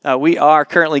We are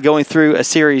currently going through a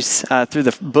series through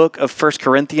the book of 1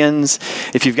 Corinthians.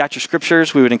 If you've got your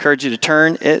scriptures, we would encourage you to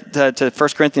turn it to 1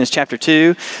 Corinthians chapter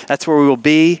 2. That's where we will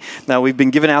be. Now, we've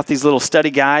been giving out these little study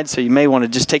guides, so you may want to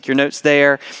just take your notes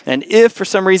there. And if for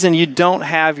some reason you don't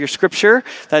have your scripture,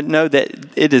 know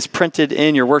that it is printed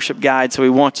in your worship guide, so we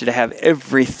want you to have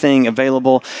everything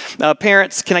available.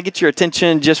 Parents, can I get your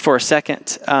attention just for a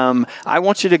second? I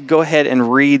want you to go ahead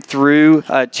and read through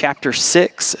chapter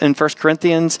 6 in 1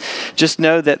 Corinthians. Just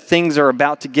know that things are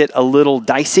about to get a little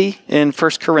dicey in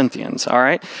 1 Corinthians, all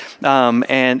right?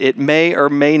 And it may or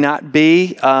may not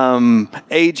be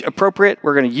age appropriate.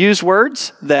 We're going to use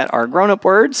words that are grown-up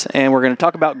words, and we're going to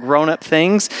talk about grown-up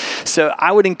things. So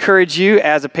I would encourage you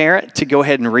as a parent to go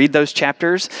ahead and read those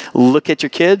chapters, look at your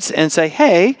kids, and say,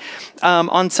 hey,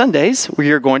 on Sundays, we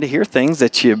are going to hear things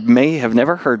that you may have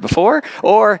never heard before,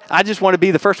 or I just want to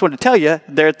be the first one to tell you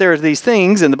there are these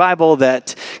things in the Bible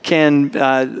that can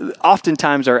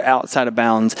oftentimes are outside of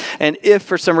bounds. And if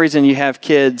for some reason you have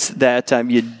kids that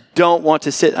you don't want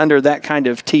to sit under that kind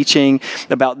of teaching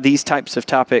about these types of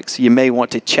topics, you may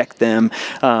want to check them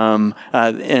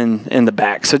in the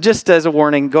back. So just as a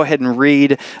warning, go ahead and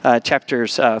read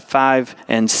chapters 5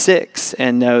 and 6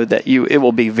 and know that it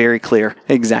will be very clear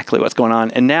exactly what's going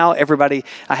on. And now everybody,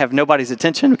 I have nobody's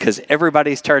attention because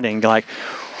everybody's turning like,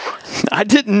 I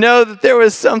didn't know that there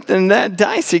was something that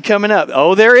dicey coming up.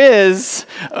 Oh, there is.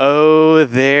 Oh,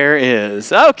 there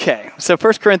is. Okay, so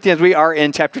 1 Corinthians, we are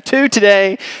in chapter 2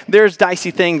 today. There's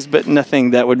dicey things, but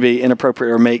nothing that would be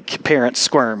inappropriate or make parents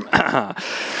squirm.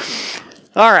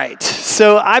 All right,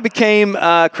 so I became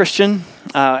a Christian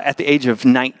at the age of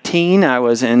 19. I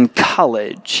was in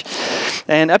college.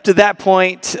 And up to that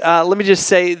point, let me just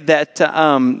say that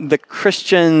the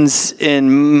Christians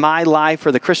in my life,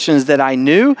 or the Christians that I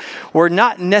knew, were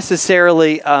not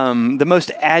necessarily the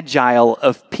most agile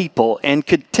of people and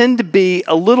could tend to be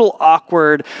a little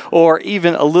awkward or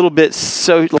even a little bit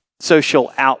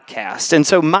social outcast. And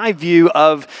so my view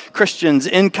of Christians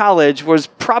in college was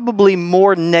probably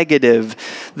more negative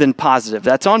than positive.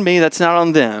 That's on me. That's not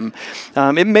on them.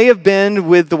 It may have been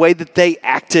with the way that they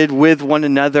acted with one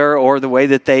another or the way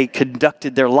that they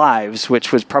conducted their lives,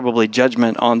 which was probably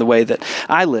judgment on the way that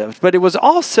I lived. But it was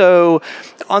also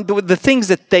on the things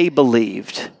that they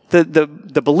believed.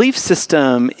 The belief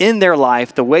system in their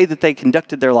life, the way that they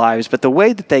conducted their lives, but the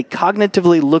way that they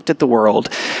cognitively looked at the world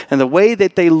and the way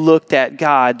that they looked at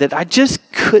God that I just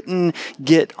couldn't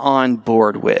get on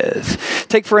board with.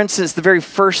 Take, for instance, the very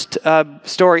first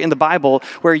story in the Bible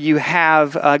where you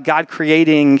have God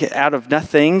creating out of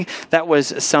nothing. That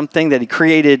was something that he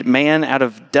created man out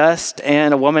of dust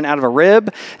and a woman out of a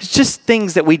rib. It's just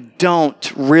things that we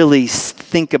don't really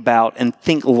think about and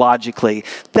think logically.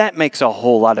 That makes a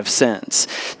whole lot of sense.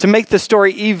 To make the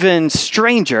story even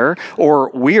stranger or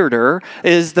weirder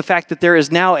is the fact that there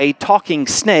is now a talking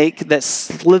snake that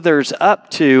slithers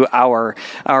up to our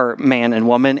man and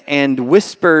woman and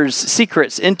whispers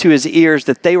secrets into his ears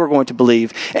that they were going to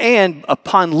believe. And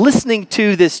upon listening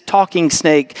to this talking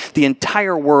snake, the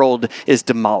entire world is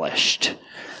demolished.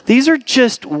 These are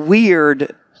just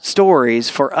weird stories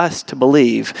for us to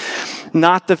believe.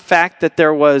 Not the fact that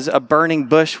there was a burning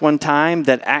bush one time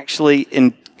that actually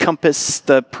encompass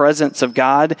the presence of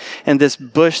God, and this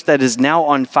bush that is now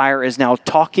on fire is now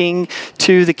talking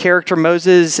to the character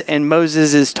Moses, and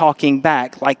Moses is talking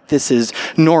back like this is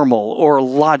normal or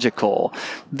logical.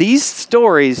 These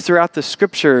stories throughout the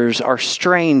scriptures are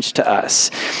strange to us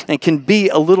and can be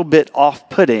a little bit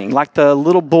off-putting, like the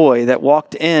little boy that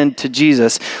walked in to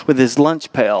Jesus with his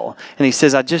lunch pail, and he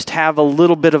says, I just have a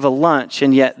little bit of a lunch,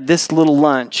 and yet this little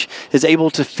lunch is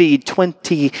able to feed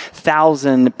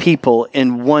 20,000 people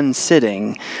in one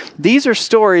sitting. These are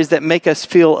stories that make us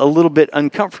feel a little bit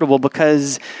uncomfortable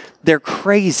because they're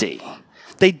crazy.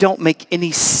 They don't make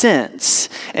any sense.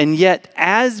 And yet,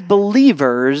 as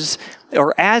believers,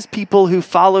 or as people who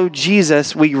follow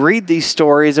Jesus, we read these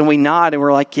stories and we nod and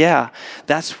we're like, yeah,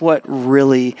 that's what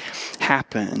really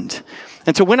happened.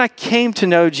 And so when I came to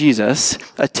know Jesus,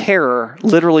 a terror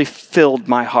literally filled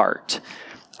my heart.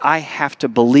 I have to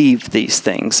believe these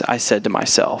things, I said to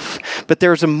myself. But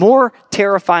there's a more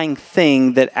terrifying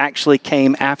thing that actually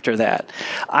came after that.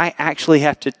 I actually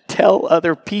have to tell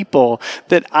other people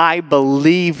that I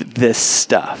believe this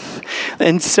stuff.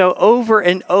 And so over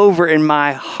and over in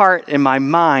my heart, in my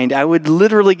mind, I would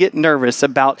literally get nervous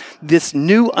about this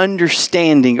new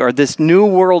understanding or this new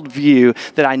worldview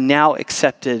that I now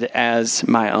accepted as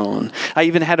my own. I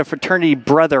even had a fraternity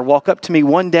brother walk up to me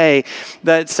one day,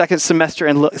 the second semester,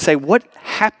 and say, what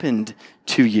happened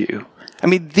to you? I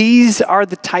mean, these are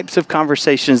the types of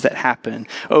conversations that happen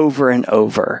over and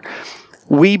over.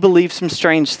 we believe some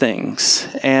strange things,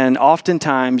 and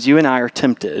oftentimes you and I are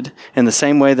tempted, in the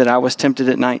same way that I was tempted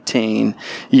at 19,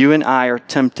 you and I are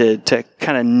tempted to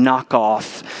kind of knock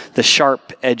off the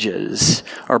sharp edges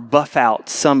or buff out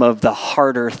some of the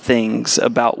harder things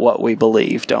about what we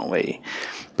believe, don't we?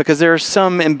 Because there are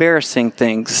some embarrassing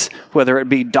things, whether it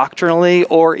be doctrinally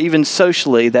or even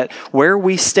socially, that where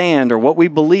we stand or what we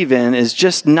believe in is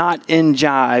just not in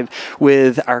jive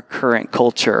with our current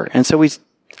culture. And so we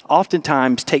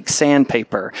oftentimes take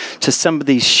sandpaper to some of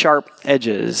these sharp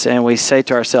edges and we say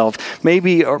to ourselves,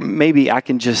 maybe I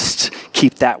can just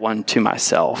keep that one to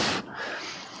myself.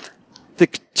 The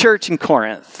church in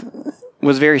Corinth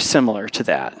was very similar to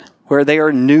that, where they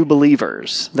are new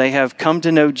believers. They have come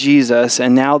to know Jesus,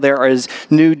 and now there is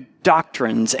new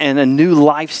doctrines and a new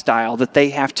lifestyle that they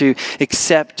have to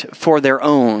accept for their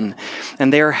own.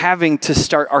 And they are having to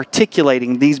start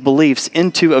articulating these beliefs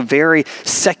into a very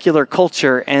secular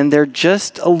culture, and they're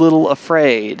just a little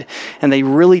afraid, and they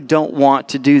really don't want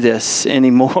to do this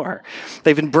anymore.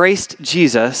 They've embraced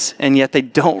Jesus, and yet they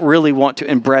don't really want to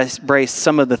embrace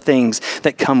some of the things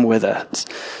that come with it.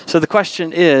 So the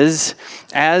question is,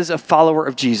 as a follower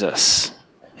of Jesus,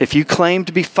 if you claim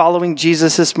to be following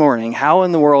Jesus this morning, how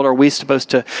in the world are we supposed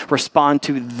to respond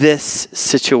to this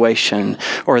situation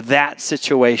or that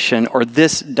situation or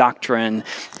this doctrine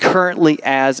currently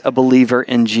as a believer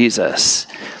in Jesus?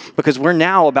 Because we're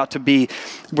about to be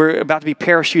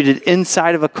parachuted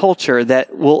inside of a culture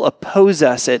that will oppose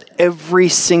us at every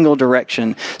single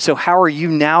direction. So how are you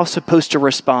now supposed to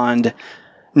respond?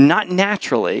 Not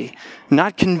naturally,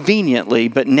 not conveniently,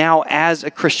 but now as a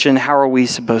Christian, how are we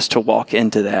supposed to walk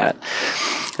into that?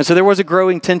 And so there was a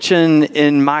growing tension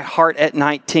in my heart at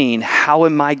 19. How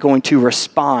am I going to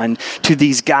respond to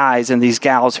these guys and these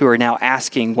gals who are now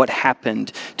asking what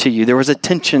happened to you? There was a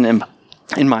tension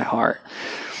in my heart.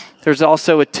 There's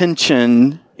also a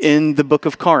tension in the book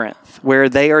of Corinth, where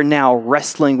they are now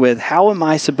wrestling with, how am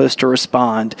I supposed to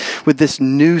respond with this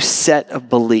new set of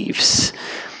beliefs?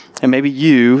 And maybe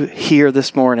you here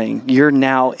this morning, you're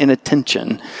now in a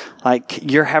tension,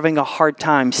 like you're having a hard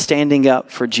time standing up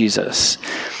for Jesus.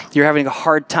 You're having a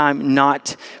hard time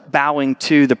not bowing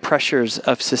to the pressures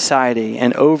of society.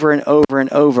 And over,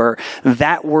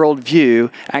 that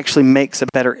worldview actually makes a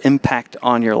better impact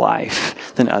on your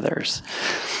life than others.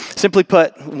 Simply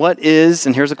put,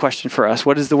 and here's a question for us,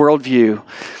 what is the worldview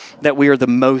that we are the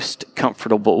most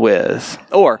comfortable with?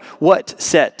 Or what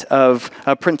set of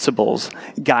principles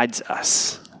guides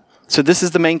us? So this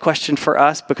is the main question for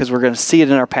us, because we're going to see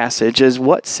it in our passage, is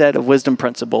what set of wisdom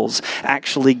principles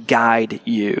actually guide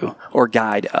you or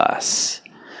guide us?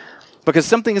 Because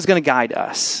something is going to guide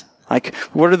us. Like,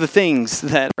 what are the things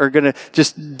that are going to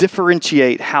just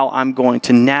differentiate how I'm going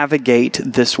to navigate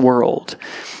this world?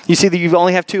 You see that you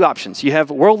only have two options. You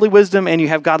have worldly wisdom and you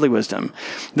have godly wisdom.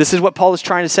 This is what Paul is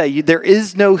trying to say. There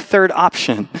is no third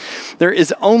option. There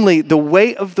is only the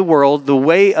way of the world, the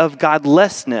way of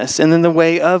godlessness, and then the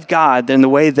way of God, and the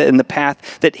way that in the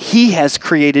path that He has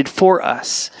created for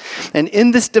us. And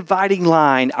in this dividing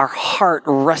line, our heart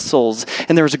wrestles,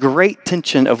 and there's a great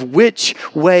tension of which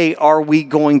way are we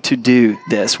going to do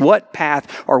this? What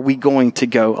path are we going to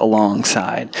go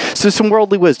alongside? So some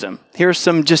worldly wisdom. Here's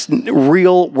some just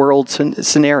real world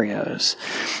scenarios.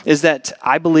 Is that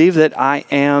I believe that I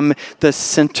am the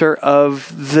center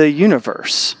of the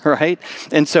universe, right?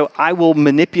 And so I will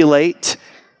manipulate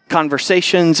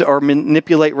conversations or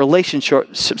manipulate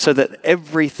relationships so that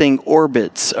everything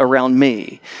orbits around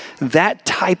me. That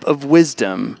type of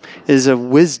wisdom is a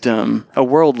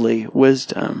worldly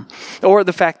wisdom. Or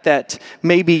the fact that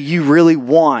maybe you really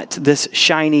want this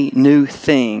shiny new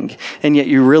thing, and yet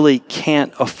you really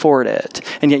can't afford it.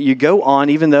 And yet you go on,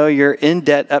 even though you're in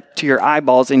debt up to your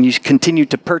eyeballs, and you continue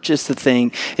to purchase the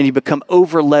thing, and you become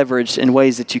over-leveraged in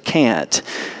ways that you can't.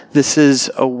 This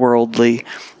is a worldly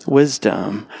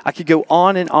wisdom. I could go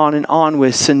on and on and on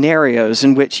with scenarios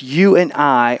in which you and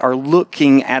I are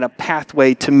looking at a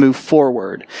pathway to move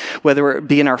forward, whether it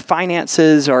be in our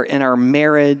finances or in our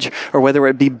marriage, or whether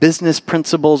it be business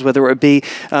principles, whether it be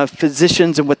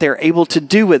physicians and what they're able to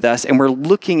do with us. And we're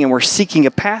looking and we're seeking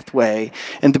a pathway.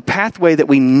 And the pathway that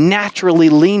we naturally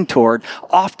lean toward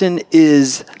often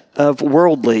is of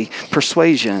worldly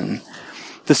persuasion.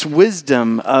 This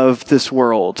wisdom of this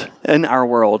world, in our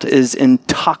world, is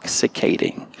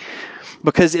intoxicating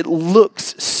because it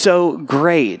looks so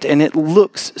great and it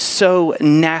looks so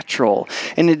natural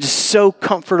and it is so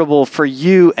comfortable for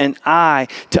you and I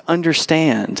to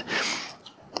understand.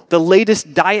 The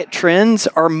latest diet trends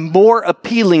are more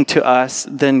appealing to us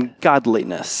than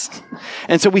godliness.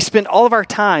 And so we spend all of our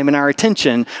time and our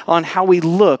attention on how we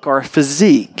look, our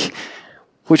physique.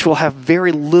 which will have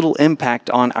very little impact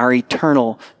on our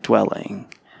eternal dwelling.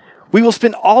 We will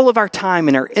spend all of our time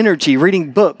and our energy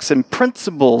reading books and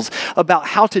principles about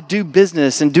how to do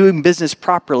business and doing business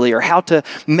properly or how to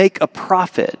make a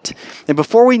profit. And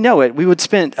before we know it, we would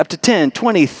spend up to 10,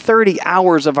 20, 30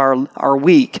 hours of our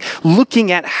week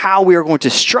looking at how we are going to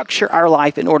structure our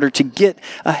life in order to get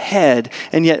ahead.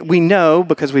 And yet we know,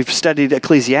 because we've studied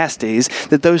Ecclesiastes,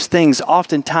 that those things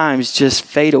oftentimes just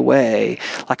fade away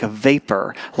like a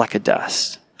vapor, like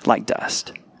dust.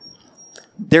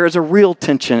 There is a real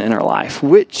tension in our life.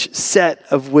 Which set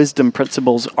of wisdom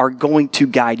principles are going to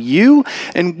guide you,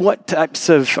 and what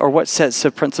sets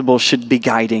of principles should be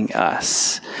guiding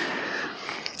us?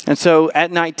 And so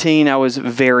at 19, I was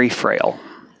very frail.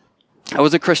 I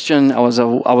was a Christian. I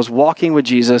was walking with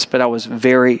Jesus, but I was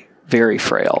very, very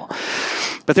frail.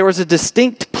 But there was a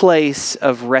distinct place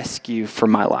of rescue for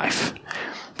my life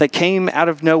that came out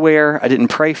of nowhere. I didn't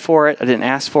pray for it. I didn't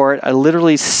ask for it. I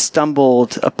literally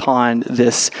stumbled upon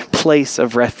this place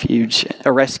of refuge,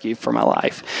 a rescue for my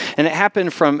life. And it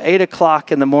happened from 8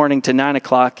 o'clock in the morning to 9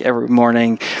 o'clock every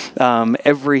morning,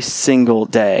 every single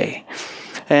day.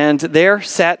 And there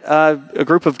sat a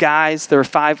group of guys. There were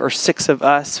 5 or 6 of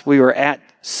us. We were at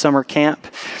summer camp.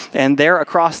 And there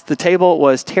across the table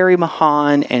was Terry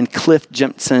Mahan and Cliff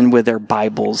Jempson with their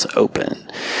Bibles open.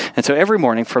 And so every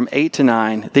morning from 8 to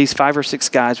 9, these 5 or 6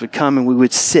 guys would come and we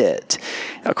would sit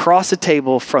across the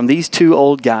table from these 2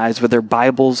 old guys with their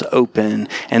Bibles open.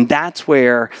 And that's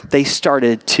where they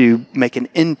started to make an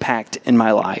impact in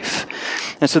my life.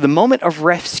 And so the moment of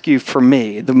rescue for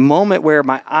me, the moment where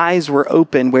my eyes were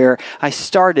open, where I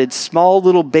started small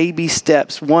little baby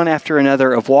steps, one after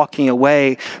another, of walking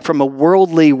away from a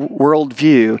worldly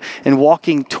worldview and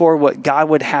walking toward what God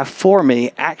would have for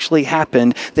me, actually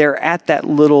happened there at that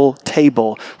little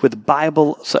table with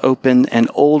Bibles open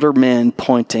and older men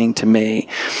pointing to me.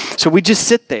 So we just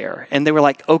sit there, and they were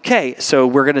like, okay, so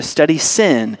we're going to study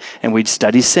sin, and we'd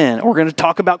study sin. Or we're going to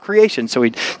talk about creation. So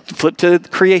we'd flip to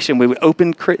creation. We would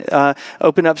open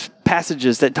up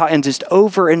passages that taught, and just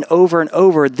over and over and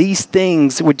over, these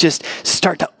things would just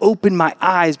start to open my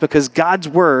eyes, because God's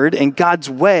word and God's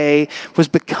way was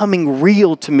becoming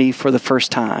real to me for the first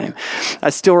time. I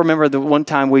still remember the one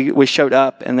time we showed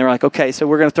up, and they're like, okay, so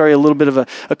we're going to throw you a little bit of a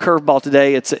curveball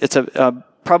today. It's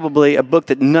probably a book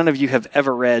that none of you have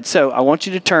ever read. So I want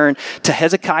you to turn to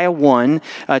Hezekiah 1,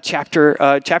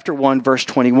 chapter 1, verse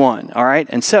 21. All right.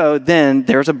 And so then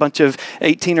there's a bunch of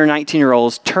 18 or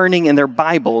 19-year-olds turning in their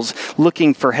Bibles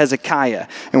looking for Hezekiah.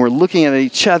 And we're looking at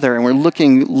each other, and we're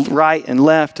looking right and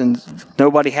left, and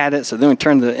nobody had it. So then we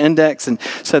turned to the index, and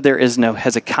so there is no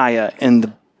Hezekiah in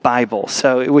the Bible.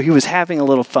 So he was having a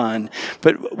little fun,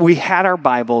 but we had our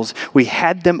Bibles, we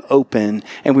had them open,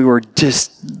 and we were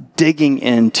just digging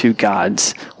into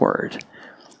God's word.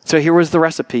 So here was the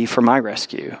recipe for my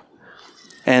rescue.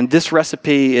 And this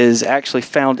recipe is actually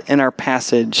found in our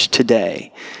passage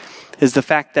today, is the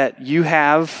fact that you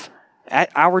have at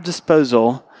our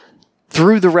disposal,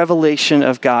 through the revelation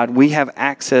of God, we have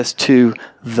access to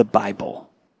the Bible.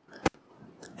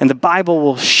 And the Bible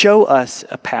will show us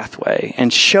a pathway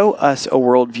and show us a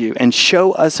worldview and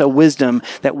show us a wisdom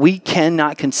that we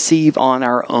cannot conceive on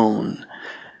our own.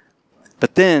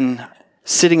 But then,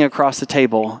 sitting across the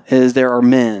table, there are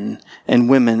men and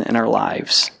women in our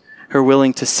lives who are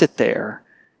willing to sit there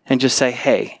and just say,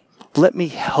 hey, let me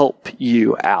help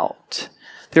you out.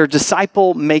 There are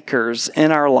disciple makers in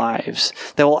our lives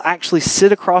that will actually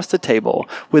sit across the table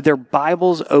with their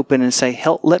Bibles open and say,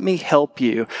 let me help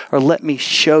you, or let me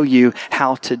show you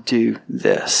how to do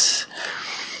this.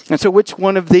 And so which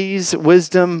one of these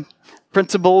wisdom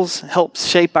principles helps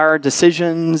shape our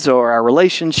decisions or our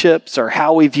relationships or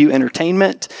how we view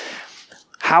entertainment?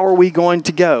 How are we going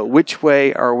to go? Which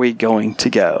way are we going to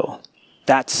go?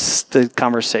 That's the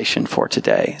conversation for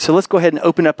today. So let's go ahead and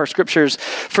open up our scriptures,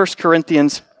 1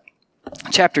 Corinthians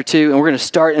chapter 2, and we're going to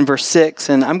start in verse 6,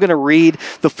 and I'm going to read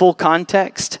the full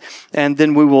context, and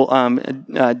then we will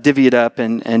divvy it up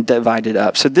and divide it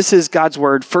up. So this is God's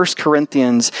word, 1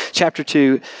 Corinthians chapter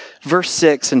 2, verse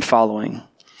 6 and following.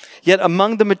 Yet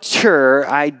among the mature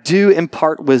I do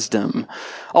impart wisdom,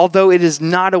 although it is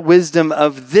not a wisdom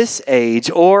of this age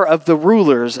or of the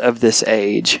rulers of this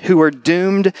age, who are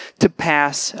doomed to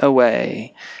pass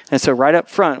away. And so right up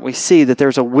front, we see that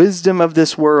there's a wisdom of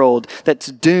this world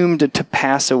that's doomed to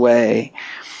pass away.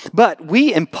 But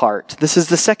we impart. This is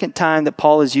the second time that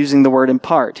Paul is using the word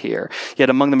impart here. Yet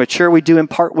among the mature we do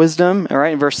impart wisdom, all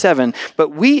right, in verse 7. But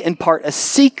we impart a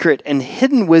secret and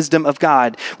hidden wisdom of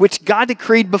God, which God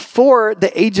decreed before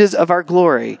the ages of our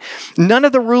glory. None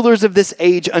of the rulers of this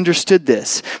age understood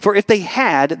this, for if they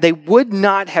had, they would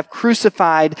not have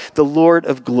crucified the Lord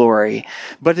of glory.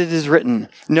 But it is written,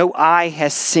 no eye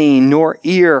has seen, nor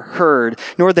ear heard,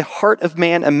 nor the heart of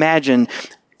man imagined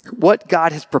what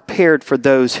God has prepared for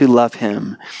those who love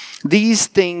him. These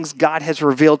things God has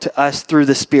revealed to us through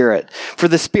the Spirit. For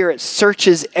the Spirit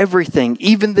searches everything,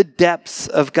 even the depths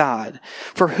of God.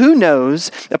 For who knows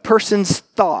a person's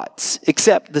thoughts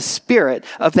except the spirit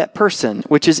of that person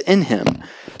which is in him?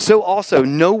 So also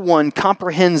no one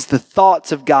comprehends the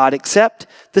thoughts of God except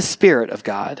the Spirit of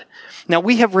God. Now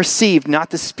we have received not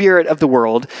the spirit of the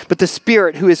world, but the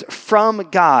Spirit who is from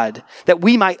God, that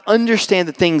we might understand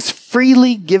the things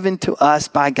freely given to us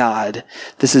by God.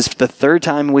 This is the third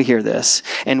time we hear this.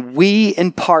 And we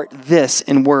impart this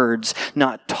in words,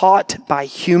 not taught by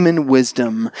human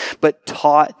wisdom, but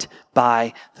taught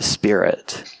by the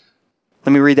Spirit.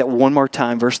 Let me read that one more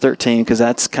time, verse 13, because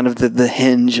that's kind of the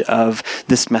hinge of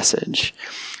this message.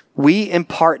 We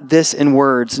impart this in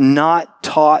words, not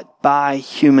taught by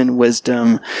human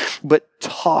wisdom, but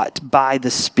taught by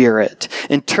the Spirit,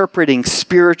 interpreting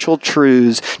spiritual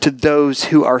truths to those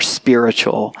who are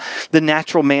spiritual. The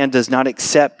natural man does not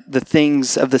accept the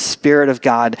things of the Spirit of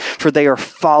God, for they are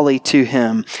folly to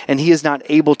him, and he is not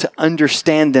able to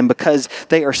understand them because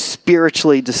they are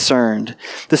spiritually discerned.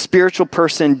 The spiritual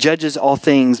person judges all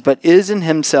things, but is in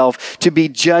himself to be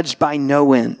judged by no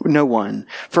one.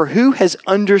 For who has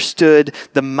understood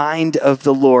the mind of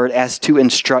the Lord as to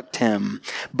instruct him?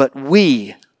 But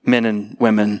we, men and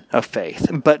women of faith,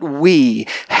 but we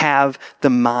have the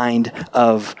mind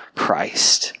of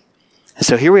Christ. And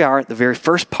so here we are at the very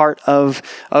first part of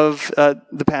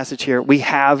the passage here. We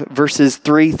have verses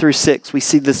 3 through 6. We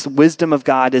see this wisdom of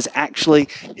God is actually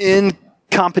in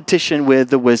competition with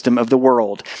the wisdom of the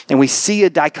world. And we see a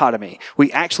dichotomy.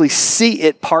 We actually see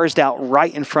it parsed out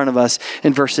right in front of us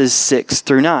in verses 6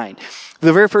 through 9.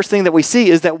 The very first thing that we see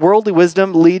is that worldly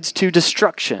wisdom leads to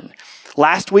destruction.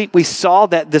 Last week, we saw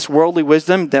that this worldly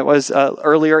wisdom that was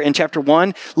earlier in chapter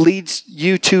 1 leads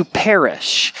you to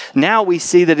perish. Now we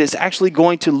see that it's actually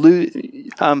going to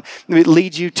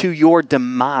lead you to your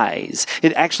demise.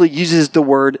 It actually uses the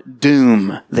word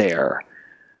doom there.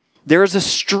 There is a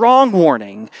strong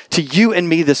warning to you and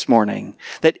me this morning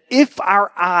that if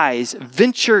our eyes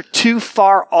venture too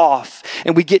far off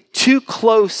and we get too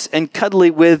close and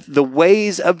cuddly with the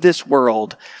ways of this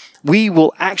world, we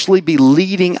will actually be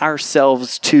leading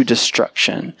ourselves to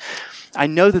destruction. I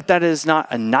know that is not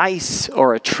a nice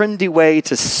or a trendy way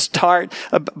to start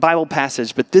a Bible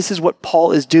passage, but this is what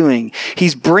Paul is doing.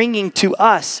 He's bringing to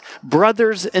us,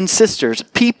 brothers and sisters,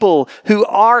 people who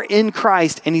are in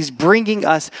Christ, and he's bringing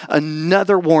us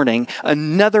another warning,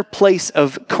 another place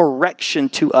of correction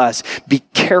to us. Be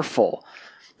careful,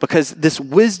 because this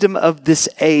wisdom of this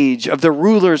age, of the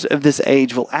rulers of this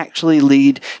age, will actually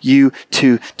lead you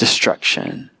to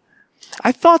destruction.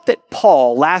 I thought that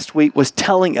Paul last week was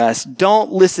telling us,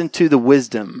 don't listen to the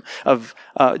wisdom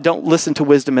don't listen to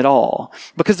wisdom at all.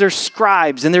 Because there's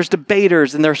scribes and there's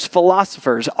debaters and there's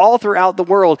philosophers all throughout the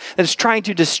world that is trying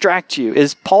to distract you.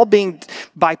 Is Paul being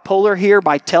bipolar here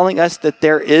by telling us that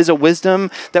there is a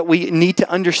wisdom that we need to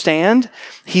understand?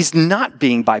 He's not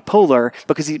being bipolar,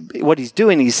 because what he's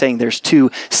doing, he's saying there's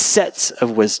two sets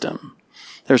of wisdom.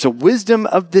 There's a wisdom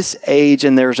of this age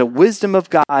and there's a wisdom of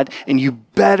God, and you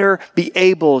better be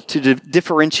able to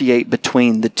differentiate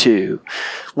between the two.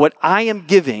 What I am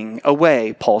giving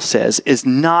away, Paul says, is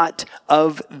not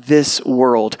of this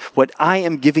world. What I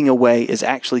am giving away is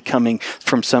actually coming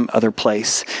from some other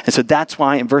place. And so that's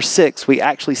why in verse 6, we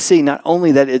actually see not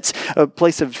only that it's a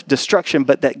place of destruction,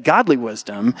 but that godly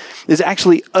wisdom is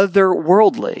actually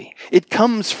otherworldly. It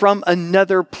comes from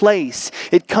another place.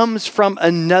 It comes from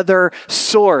another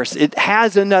source. It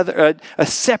has a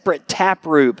separate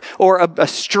taproot or a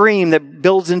stream that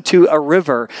builds into a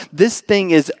river. This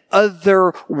thing is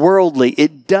otherworldly.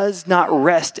 It does not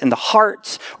rest in the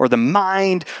hearts or the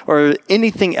mind or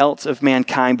anything else of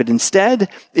mankind, but instead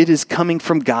it is coming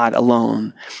from God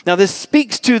alone. Now this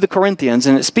speaks to the Corinthians,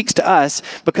 and it speaks to us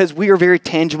because we are very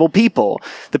tangible people.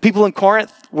 The people in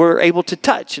Corinth were able to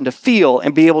touch and to feel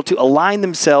and be able to align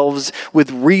themselves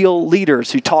with real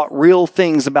leaders who taught real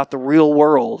things about the real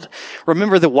world.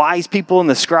 Remember the wise people and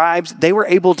the scribes? They were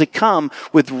able to come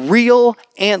with real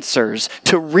answers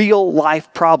to real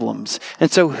life problems.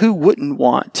 And so who wouldn't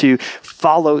want to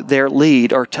follow their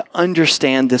lead or to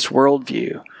understand this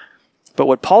worldview? But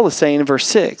what Paul is saying in verse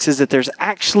 6 is that there's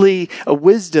actually a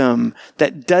wisdom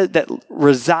that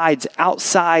resides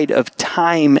outside of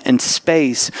time and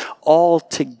space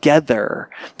altogether,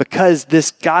 because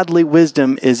this godly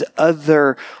wisdom is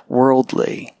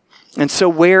otherworldly. And so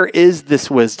where is this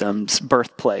wisdom's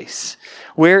birthplace?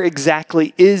 Where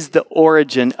exactly is the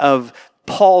origin of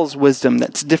Paul's wisdom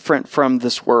that's different from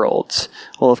this world's?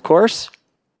 Well, of course,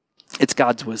 it's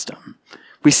God's wisdom.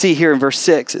 We see here in verse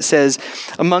 6, it says,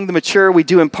 among the mature we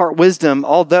do impart wisdom,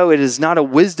 although it is not a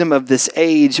wisdom of this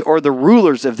age or the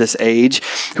rulers of this age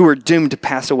who are doomed to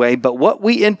pass away. But what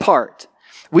we impart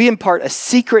a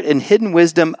secret and hidden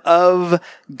wisdom of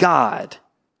God,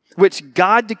 which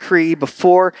God decreed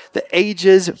before the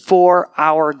ages for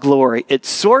our glory. Its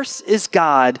source is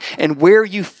God, and where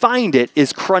you find it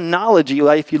is chronology.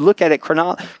 Like if you look at it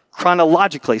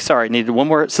chronologically, sorry, I needed one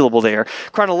more syllable there.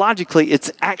 Chronologically,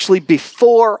 it's actually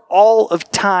before all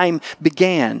of time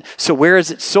began. So where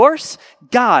is its source?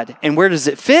 God. And where does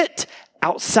it fit?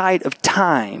 Outside of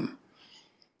time.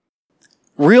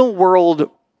 Real world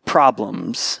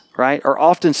problems, right, are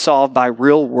often solved by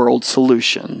real world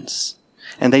solutions.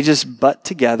 And they just butt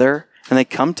together and they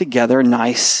come together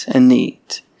nice and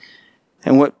neat.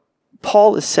 And what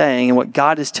Paul is saying and what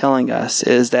God is telling us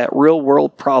is that real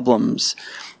world problems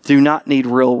do not need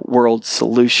real world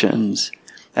solutions,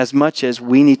 as much as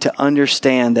we need to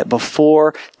understand that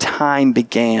before time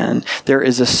began, there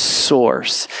is a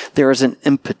source, there is an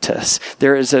impetus,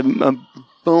 there is a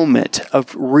moment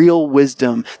of real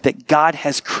wisdom that God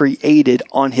has created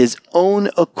on his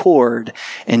own accord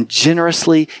and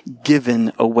generously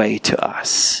given away to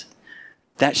us.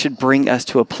 That should bring us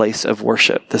to a place of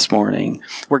worship this morning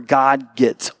where God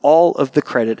gets all of the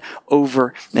credit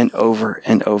over and over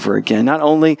and over again. Not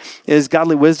only is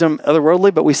godly wisdom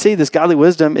otherworldly, but we see this godly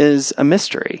wisdom is a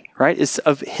mystery, right? It's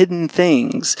of hidden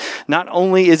things. Not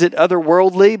only is it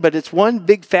otherworldly, but it's one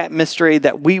big fat mystery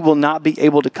that we will not be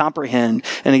able to comprehend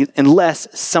unless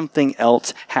something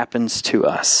else happens to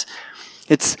us.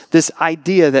 It's this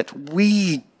idea that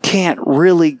we can't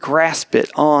really grasp it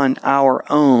on our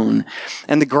own.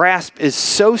 And the grasp is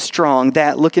so strong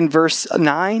that, look in verse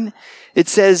 9, it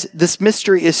says, this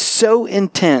mystery is so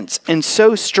intense and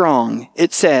so strong,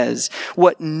 it says,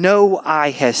 what no eye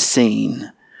has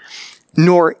seen,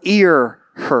 nor ear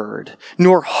heard,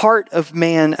 nor heart of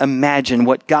man imagined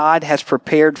what God has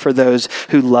prepared for those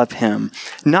who love him.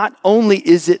 Not only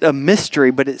is it a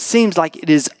mystery, but it seems like it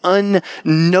is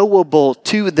unknowable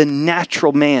to the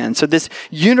natural man. So this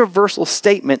universal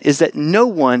statement is that no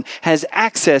one has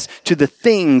access to the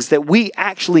things that we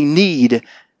actually need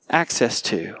access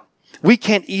to. We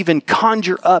can't even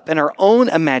conjure up in our own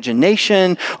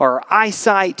imagination or our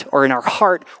eyesight or in our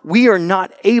heart. We are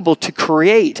not able to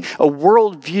create a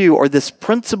worldview or this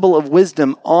principle of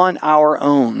wisdom on our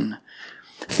own.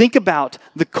 Think about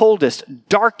the coldest,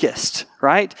 darkest,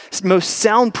 right? Most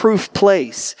soundproof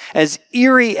place. As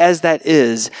eerie as that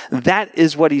is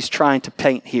what he's trying to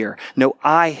paint here. No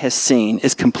eye has seen,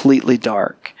 is completely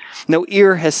dark. No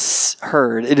ear has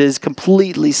heard. It is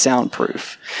completely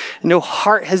soundproof. No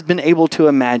heart has been able to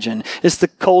imagine. It's the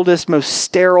coldest, most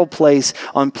sterile place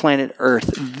on planet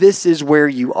Earth. This is where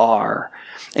you are.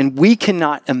 And we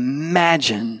cannot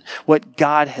imagine what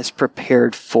God has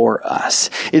prepared for us.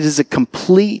 It is a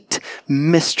complete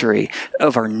mystery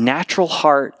of our natural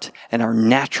heart and our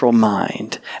natural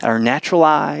mind, our natural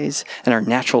eyes and our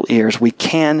natural ears. We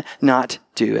cannot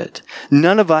do it.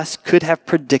 None of us could have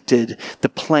predicted the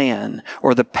plan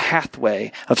or the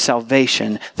pathway of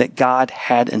salvation that God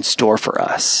had in store for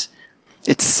us.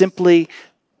 It's simply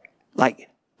like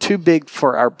too big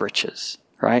for our britches,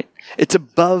 right? It's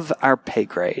above our pay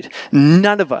grade.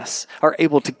 None of us are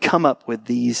able to come up with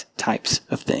these types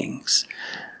of things.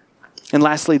 And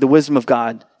lastly, the wisdom of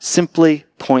God simply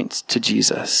points to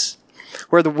Jesus.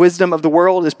 Where the wisdom of the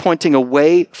world is pointing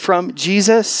away from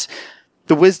Jesus,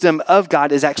 the wisdom of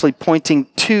God is actually pointing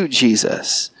to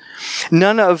Jesus.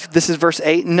 This is verse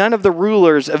 8, none of the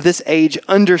rulers of this age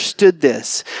understood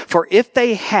this. For if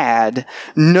they had,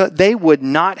 they would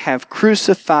not have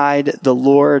crucified the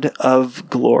Lord of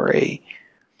glory.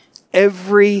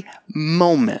 Every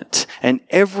moment and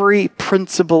every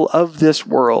principle of this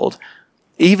world,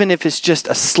 even if it's just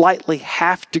a slightly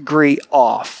half degree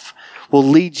off, will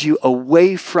lead you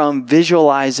away from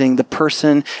visualizing the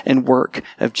person and work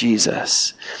of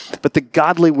Jesus. But the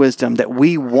godly wisdom that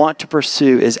we want to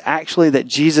pursue is actually that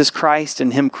Jesus Christ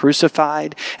and him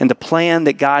crucified and the plan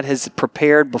that God has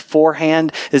prepared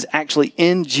beforehand is actually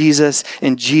in Jesus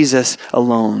and Jesus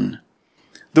alone.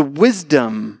 The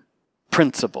wisdom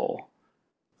principle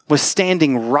was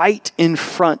standing right in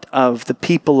front of the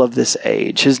people of this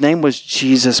age. His name was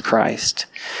Jesus Christ.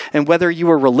 And whether you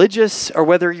were religious or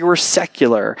whether you were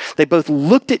secular, they both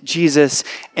looked at Jesus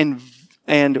and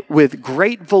with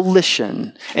great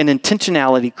volition and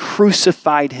intentionality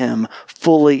crucified him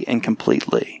fully and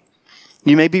completely.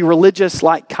 You may be religious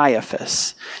like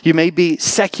Caiaphas. You may be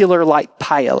secular like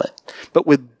Pilate. But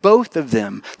with both of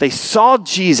them, they saw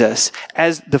Jesus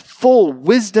as the full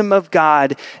wisdom of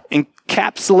God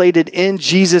encapsulated in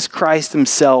Jesus Christ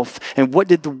himself. And what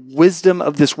did the wisdom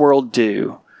of this world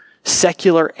do?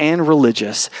 Secular and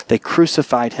religious, they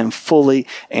crucified him fully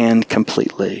and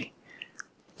completely.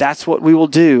 That's what we will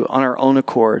do on our own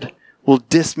accord. We'll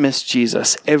dismiss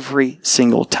Jesus every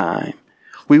single time.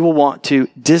 We will want to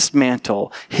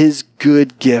dismantle his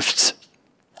good gifts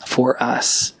for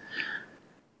us.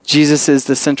 Jesus is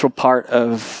the central part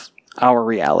of our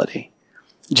reality.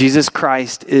 Jesus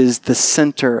Christ is the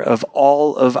center of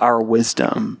all of our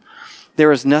wisdom.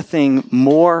 There is nothing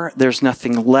more, there's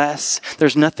nothing less,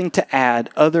 there's nothing to add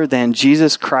other than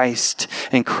Jesus Christ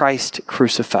and Christ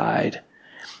crucified.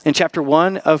 In chapter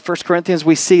 1 of 1 Corinthians,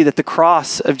 we see that the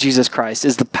cross of Jesus Christ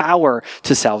is the power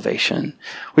to salvation.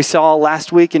 We saw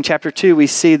last week in chapter 2, we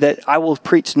see that I will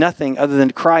preach nothing other than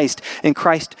Christ and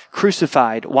Christ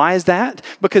crucified. Why is that?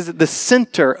 Because the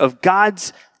center of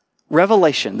God's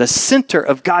revelation, the center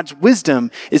of God's wisdom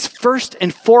is first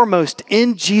and foremost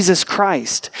in Jesus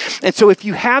Christ. And so if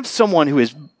you have someone who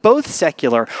is both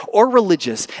secular or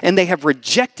religious, and they have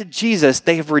rejected Jesus,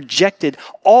 they have rejected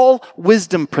all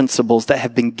wisdom principles that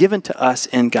have been given to us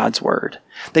in God's word.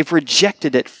 They've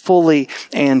rejected it fully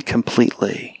and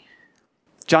completely.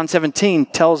 John 17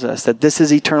 tells us that this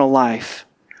is eternal life,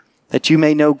 that you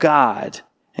may know God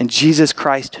and Jesus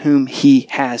Christ whom he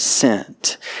has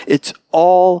sent. It's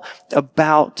all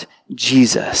about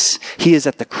Jesus. He is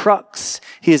at the crux.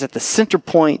 He is at the center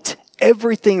point.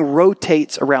 Everything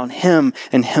rotates around him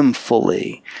and him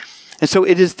fully. And so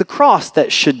it is the cross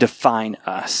that should define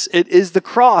us. It is the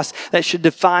cross that should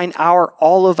define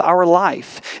all of our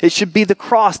life. It should be the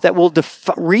cross that will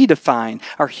redefine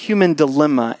our human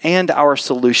dilemma and our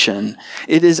solution.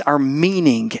 It is our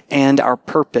meaning and our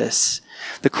purpose.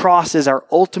 The cross is our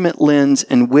ultimate lens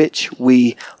in which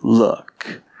we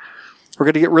look. We're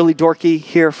going to get really dorky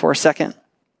here for a second.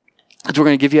 We're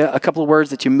going to give you a couple of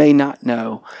words that you may not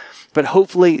know. But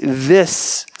hopefully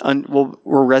this will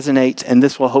resonate and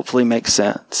this will hopefully make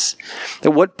sense.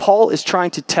 That what Paul is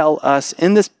trying to tell us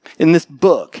in this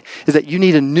book is that you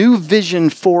need a new vision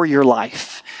for your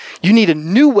life. You need a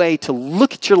new way to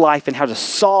look at your life and how to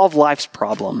solve life's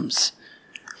problems.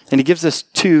 And he gives us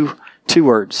two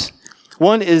words.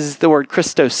 One is the word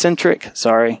Christocentric,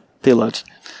 theologian.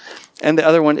 And the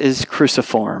other one is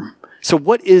cruciform. So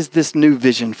what is this new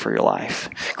vision for your life?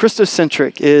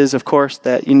 Christocentric is, of course,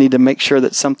 that you need to make sure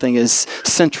that something is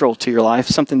central to your life,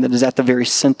 something that is at the very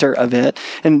center of it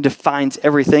and defines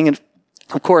everything. And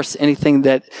of course, anything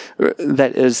that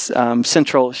is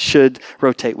central should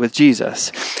rotate with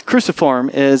Jesus. Cruciform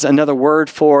is another word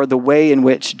for the way in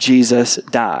which Jesus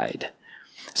died.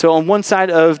 So on one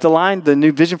side of the line, the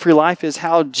new vision for your life is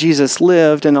how Jesus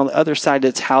lived, and on the other side,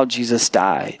 it's how Jesus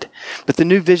died. But the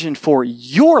new vision for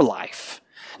your life,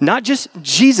 not just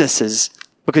Jesus's,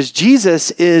 because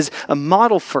Jesus is a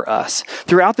model for us.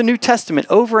 Throughout the New Testament,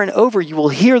 over and over, you will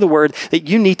hear the word that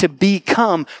you need to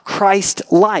become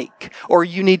Christ-like, or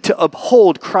you need to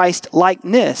uphold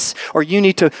Christ-likeness, or you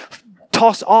need to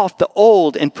toss off the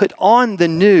old and put on the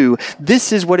new.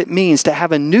 This is what it means to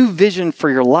have a new vision for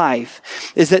your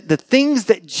life, is that the things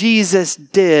that Jesus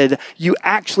did, you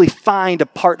actually find a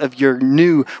part of your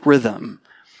new rhythm.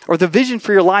 Or the vision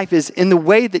for your life is in the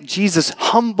way that Jesus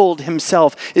humbled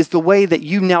himself is the way that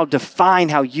you now define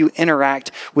how you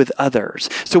interact with others.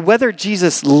 So whether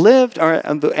Jesus lived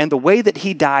and the way that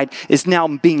he died is now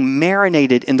being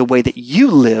marinated in the way that you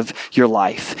live your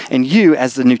life. And you,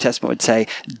 as the New Testament would say,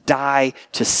 die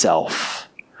to self.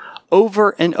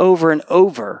 Over and over and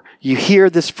over, you hear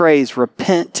this phrase,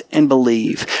 repent and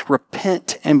believe.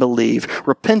 Repent and believe.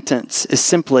 Repentance is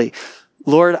simply,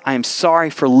 Lord, I am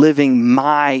sorry for living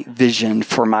my vision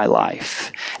for my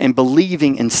life, and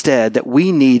believing instead that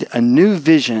we need a new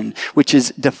vision which is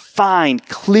defined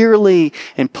clearly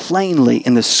and plainly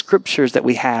in the scriptures that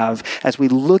we have as we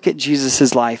look at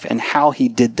Jesus' life and how he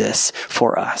did this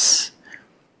for us.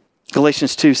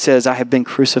 Galatians 2 says, I have been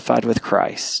crucified with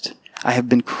Christ. I have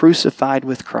been crucified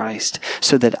with Christ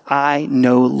so that I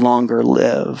no longer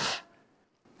live.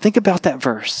 Think about that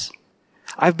verse.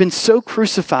 I've been so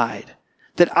crucified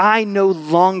that I no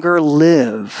longer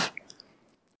live.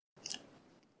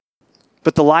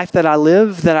 But the life that I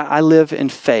live in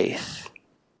faith.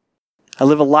 I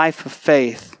live a life of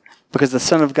faith because the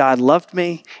Son of God loved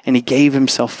me and he gave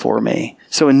himself for me.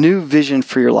 So a new vision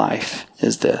for your life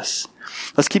is this.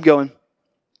 Let's keep going.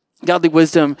 Godly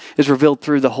wisdom is revealed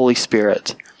through the Holy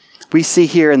Spirit. We see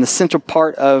here in the central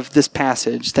part of this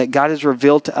passage that God has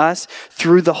revealed to us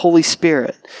through the Holy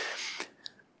Spirit.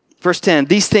 Verse 10,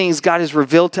 these things God has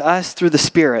revealed to us through the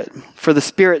Spirit. For the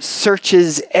Spirit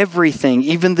searches everything,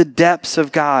 even the depths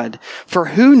of God. For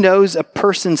who knows a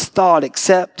person's thought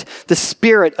except the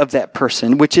spirit of that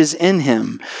person, which is in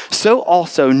him? So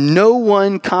also no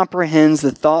one comprehends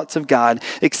the thoughts of God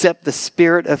except the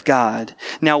Spirit of God.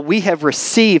 Now we have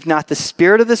received not the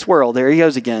spirit of this world. There he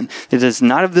goes again. It is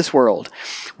not of this world.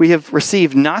 We have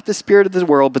received not the spirit of this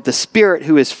world, but the Spirit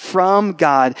who is from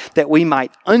God, that we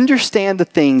might understand the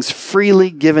things freely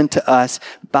given to us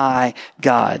by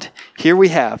God. Here we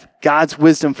have God's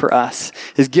wisdom for us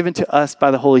is given to us by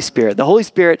the Holy Spirit. The Holy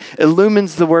Spirit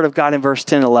illumines the Word of God in verse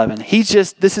 10 and 11.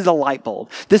 This is a light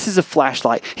bulb. This is a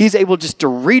flashlight. He's able just to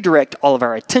redirect all of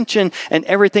our attention and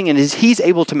everything, and he's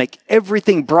able to make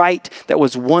everything bright that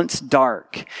was once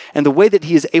dark. And the way that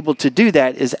he is able to do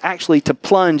that is actually to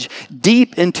plunge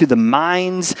deep into the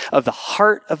minds of the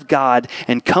heart of God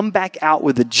and come back out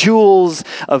with the jewels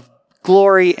of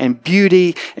glory and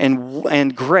beauty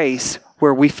and grace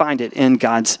where we find it in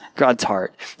God's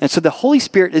heart. And so the Holy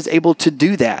Spirit is able to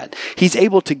do that. He's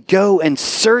able to go and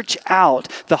search out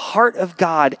the heart of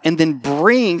God and then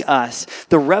bring us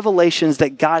the revelations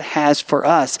that God has for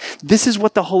us. This is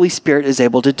what the Holy Spirit is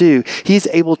able to do. He's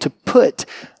able to put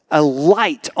a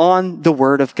light on the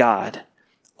Word of God.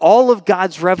 All of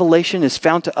God's revelation is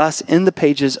found to us in the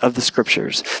pages of the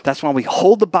Scriptures. That's why we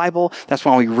hold the Bible. That's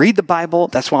why we read the Bible.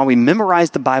 That's why we memorize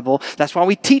the Bible. That's why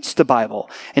we teach the Bible.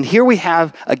 And here we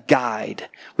have a guide.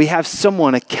 We have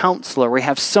someone, a counselor. We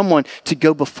have someone to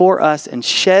go before us and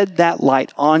shed that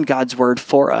light on God's Word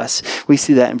for us. We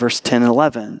see that in verse 10 and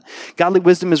 11. Godly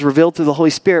wisdom is revealed through the Holy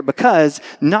Spirit because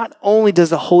not only does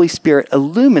the Holy Spirit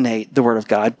illuminate the Word of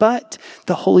God, but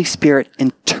the Holy Spirit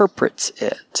interprets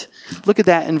it. Look at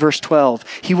that in verse 12.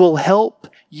 He will help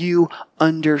you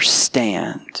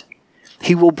understand.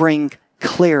 He will bring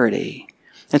clarity.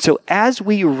 And so as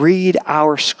we read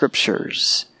our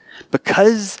scriptures,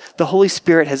 because the Holy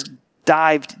Spirit has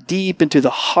dived deep into the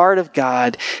heart of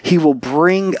God, he will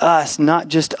bring us not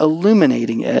just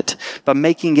illuminating it, but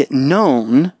making it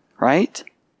known, right?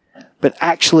 But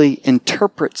actually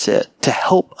interprets it to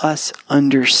help us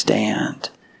understand.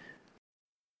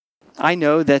 I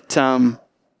know that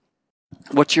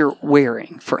what you're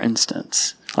wearing, for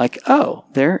instance. Like, oh,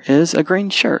 there is a green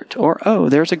shirt, or oh,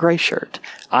 there's a gray shirt.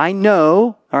 I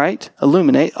know, all right,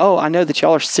 illuminate. Oh, I know that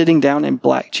y'all are sitting down in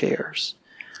black chairs.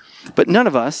 But none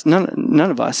of us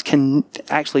can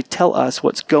actually tell us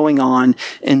what's going on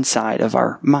inside of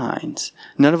our minds.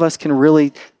 None of us can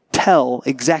really tell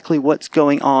exactly what's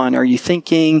going on. Are you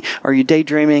thinking? Are you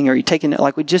daydreaming? Are you taking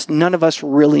it? None of us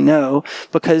really know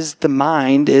because the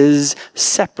mind is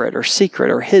separate or secret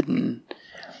or hidden.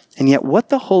 And yet what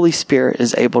the Holy Spirit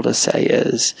is able to say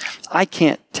is, I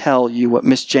can't tell you what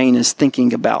Miss Jane is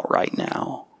thinking about right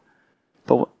now,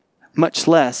 but much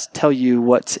less tell you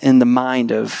what's in the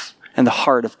mind of and the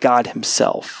heart of God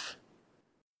himself.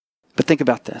 But think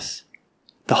about this.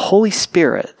 The Holy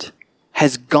Spirit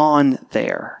has gone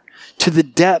there to the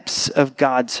depths of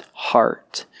God's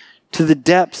heart, to the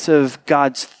depths of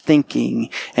God's thinking.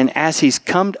 And as he's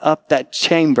come up that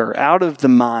chamber out of the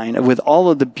mind with all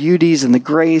of the beauties and the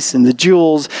grace and the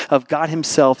jewels of God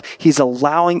himself, he's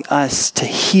allowing us to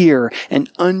hear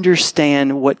and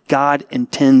understand what God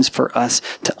intends for us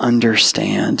to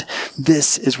understand.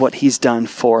 This is what he's done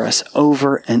for us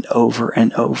over and over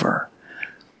and over.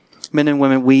 Men and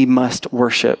women, we must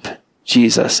worship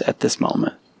Jesus at this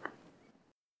moment.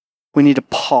 We need to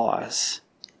pause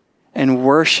and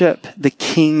worship the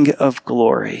King of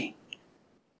Glory.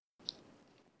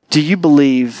 Do you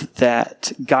believe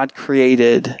that God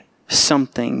created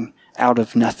something out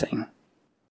of nothing?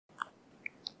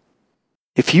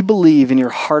 If you believe in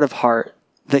your heart of heart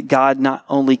that God not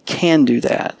only can do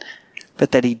that,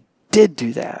 but that he did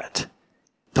do that,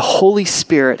 the Holy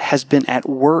Spirit has been at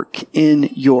work in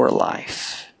your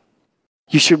life.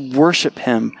 You should worship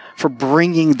him for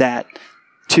bringing that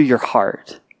to your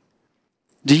heart.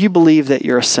 Do you believe that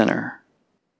you're a sinner?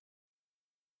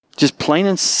 Just plain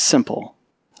and simple.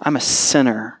 I'm a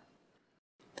sinner.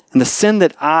 And the sin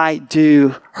that I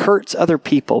do hurts other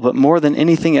people, but more than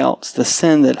anything else, the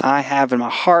sin that I have in my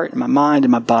heart, in my mind,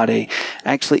 in my body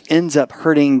actually ends up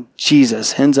hurting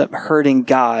Jesus, ends up hurting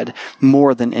God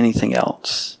more than anything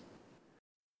else.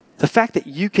 The fact that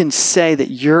you can say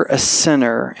that you're a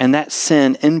sinner and that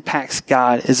sin impacts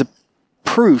God is a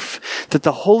proof that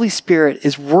the Holy Spirit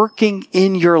is working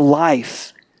in your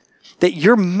life, that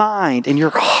your mind and your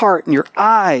heart and your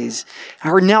eyes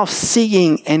are now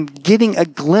seeing and getting a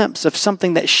glimpse of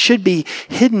something that should be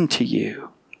hidden to you.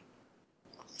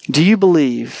 Do you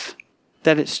believe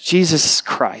that it's Jesus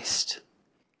Christ,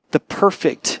 the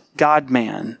perfect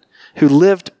God-man who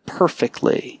lived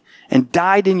perfectly and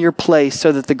died in your place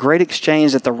so that the great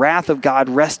exchange, that the wrath of God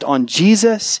rest on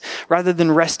Jesus rather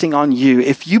than resting on you?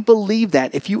 If you believe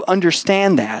that, if you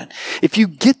understand that, if you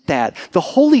get that, the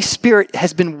Holy Spirit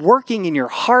has been working in your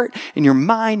heart, in your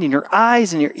mind, in your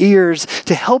eyes, and your ears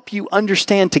to help you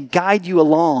understand, to guide you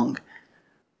along.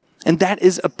 And that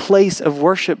is a place of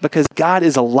worship because God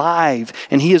is alive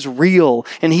and He is real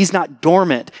and He's not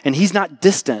dormant and He's not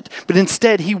distant. But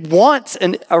instead, He wants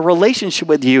a relationship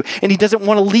with you and He doesn't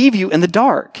want to leave you in the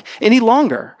dark any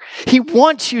longer. He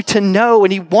wants you to know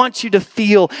and He wants you to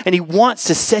feel and He wants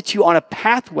to set you on a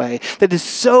pathway that is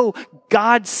so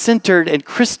God-centered and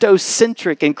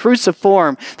Christocentric and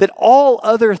cruciform that all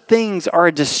other things are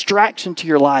a distraction to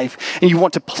your life. And you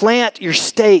want to plant your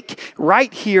stake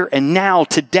right here and now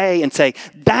today and say,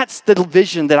 that's the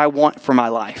vision that I want for my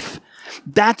life.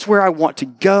 That's where I want to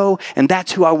go and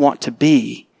that's who I want to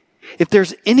be. If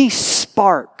there's any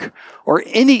spark or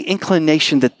any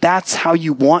inclination that that's how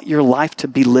you want your life to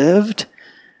be lived,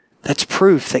 that's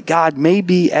proof that God may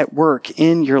be at work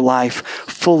in your life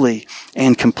fully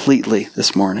and completely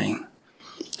this morning.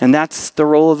 And that's the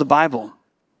role of the Bible.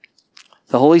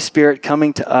 The Holy Spirit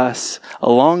coming to us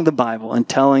along the Bible and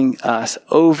telling us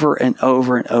over and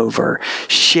over and over,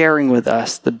 sharing with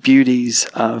us the beauties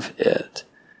of it.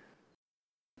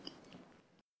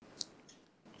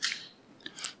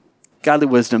 Godly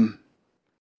wisdom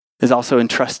is also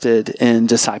entrusted in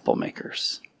disciple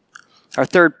makers. Our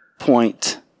third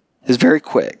point is very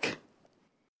quick.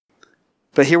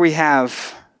 But here we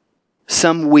have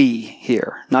some we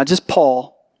here, not just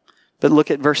Paul, but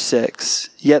look at verse 6.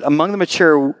 Yet among the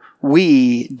mature,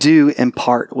 we do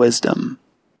impart wisdom.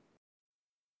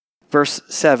 Verse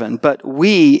 7, but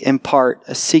we impart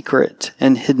a secret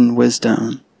and hidden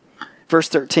wisdom. Verse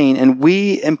 13, and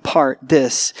we impart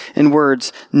this in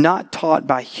words not taught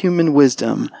by human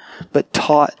wisdom, but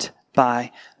taught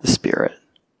by the Spirit.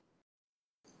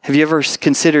 Have you ever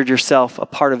considered yourself a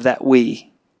part of that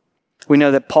we? We know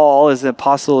that Paul is the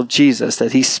apostle of Jesus,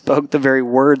 that he spoke the very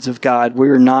words of God. We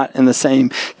are not in the same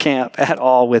camp at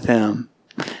all with him.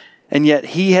 And yet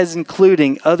he is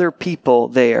including other people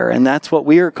there, and that's what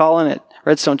we are calling at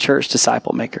Redstone Church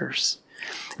disciple makers.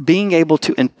 Being able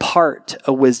to impart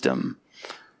a wisdom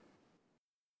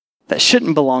that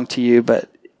shouldn't belong to you, but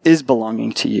is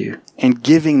belonging to you, and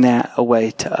giving that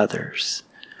away to others.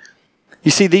 You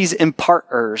see, these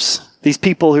imparters, these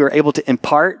people who are able to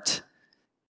impart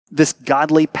this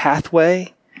godly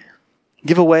pathway,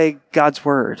 give away God's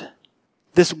word.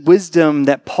 This wisdom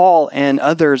that Paul and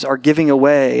others are giving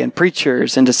away, and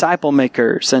preachers and disciple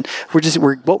makers, and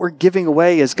what we're giving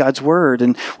away is God's word,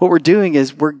 and what we're doing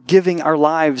is we're giving our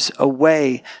lives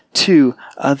away to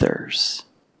others.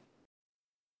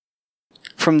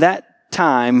 From that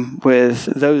time with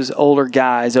those older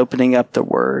guys opening up the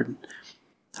word,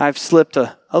 I've slipped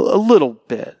a little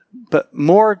bit, but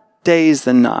more days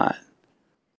than not.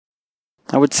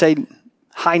 I would say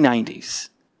high 90s.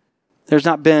 There's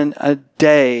not been a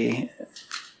day,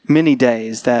 many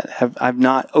days that I've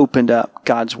not opened up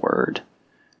God's word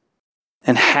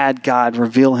and had God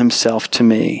reveal himself to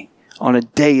me on a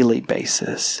daily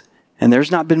basis. And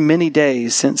there's not been many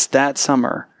days since that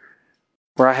summer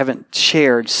where I haven't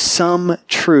shared some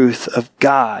truth of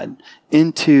God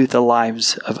into the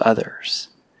lives of others.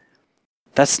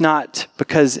 That's not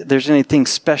because there's anything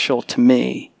special to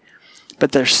me,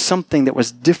 but there's something that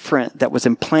was different that was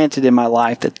implanted in my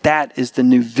life, that is the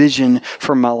new vision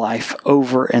for my life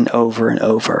over and over and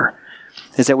over,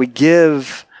 is that we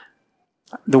give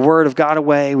the word of God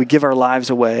away, we give our lives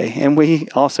away, and we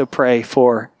also pray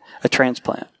for a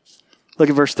transplant. Look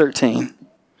at verse 13.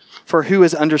 For who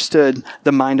has understood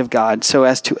the mind of God so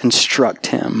as to instruct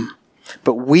him?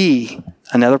 But we,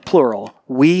 another plural,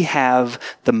 we have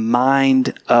the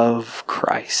mind of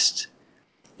Christ.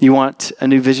 You want a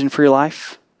new vision for your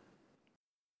life?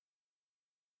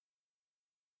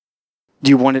 Do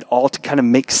you want it all to kind of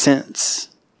make sense?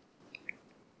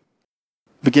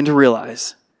 Begin to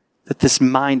realize that this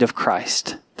mind of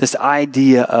Christ, this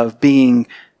idea of being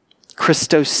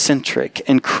Christocentric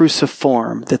and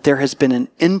cruciform, that there has been an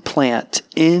implant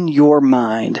in your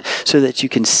mind so that you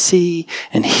can see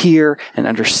and hear and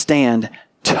understand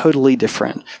totally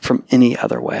different from any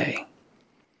other way.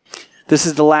 This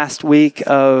is the last week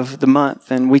of the month,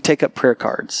 and we take up prayer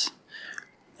cards.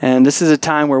 And this is a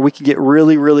time where we can get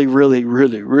really, really, really,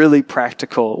 really, really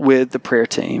practical with the prayer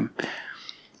team.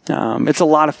 It's a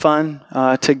lot of fun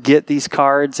to get these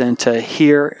cards and to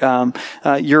hear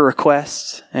your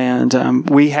requests. And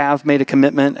we have made a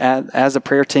commitment as a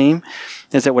prayer team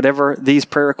is that whatever these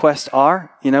prayer requests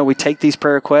are, we take these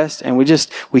prayer requests and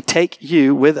we take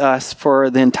you with us for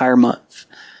the entire month.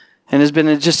 And it's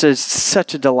been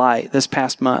such a delight this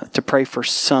past month to pray for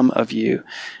some of you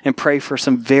and pray for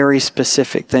some very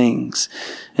specific things.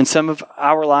 In some of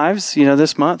our lives,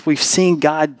 this month, we've seen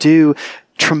God do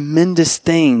tremendous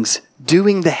things,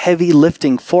 doing the heavy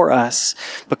lifting for us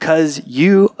because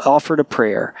you offered a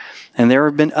prayer. And there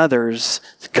have been others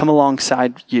that come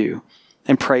alongside you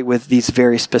and pray with these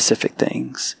very specific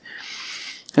things.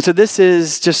 And so this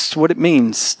is just what it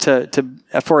means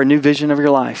for a new vision of your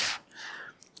life.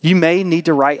 You may need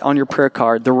to write on your prayer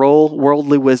card the role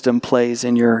worldly wisdom plays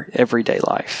in your everyday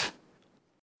life.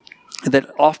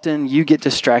 That often you get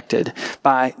distracted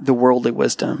by the worldly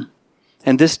wisdom.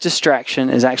 And this distraction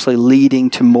is actually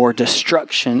leading to more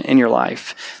destruction in your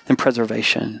life than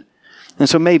preservation. And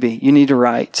so maybe you need to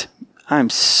write,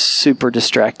 I'm super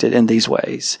distracted in these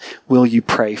ways. Will you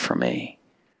pray for me?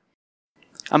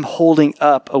 I'm holding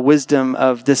up a wisdom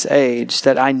of this age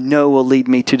that I know will lead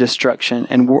me to destruction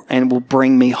and will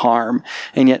bring me harm.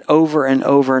 And yet over and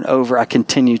over and over, I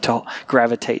continue to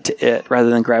gravitate to it rather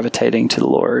than gravitating to the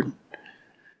Lord.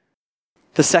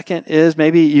 The second is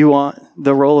maybe you want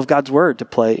the role of God's Word to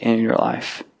play in your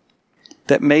life.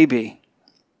 That maybe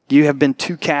you have been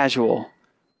too casual,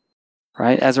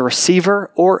 right, as a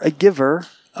receiver or a giver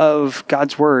of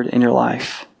God's Word in your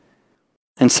life.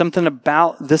 And something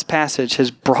about this passage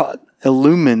has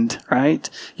illumined, right,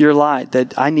 your light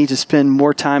that I need to spend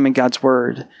more time in God's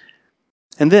Word.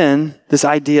 And then this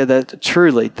idea that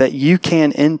truly that you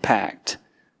can impact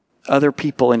other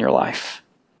people in your life.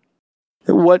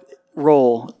 What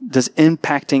role does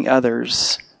impacting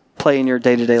others play in your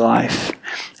day-to-day life?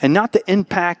 And not the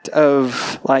impact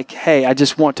of like, hey, I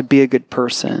just want to be a good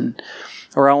person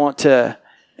or I want to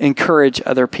encourage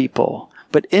other people,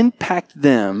 but impact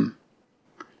them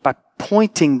by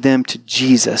pointing them to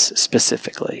Jesus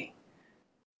specifically,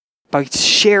 by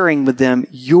sharing with them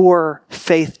your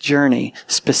faith journey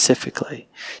specifically,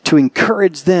 to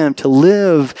encourage them to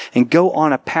live and go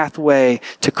on a pathway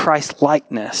to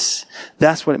Christ-likeness.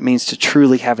 That's what it means to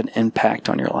truly have an impact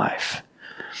on your life.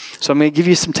 So I'm going to give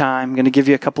you some time. I'm going to give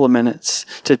you a couple of minutes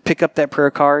to pick up that prayer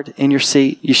card in your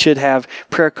seat. You should have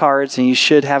prayer cards and you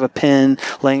should have a pen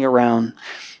laying around.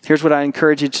 Here's what I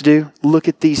encourage you to do. Look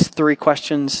at these 3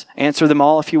 questions. Answer them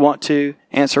all if you want to.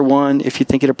 Answer one if you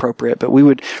think it appropriate. But we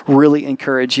would really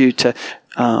encourage you to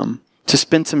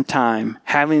spend some time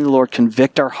having the Lord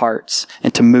convict our hearts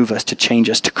and to move us, to change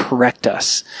us, to correct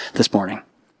us this morning.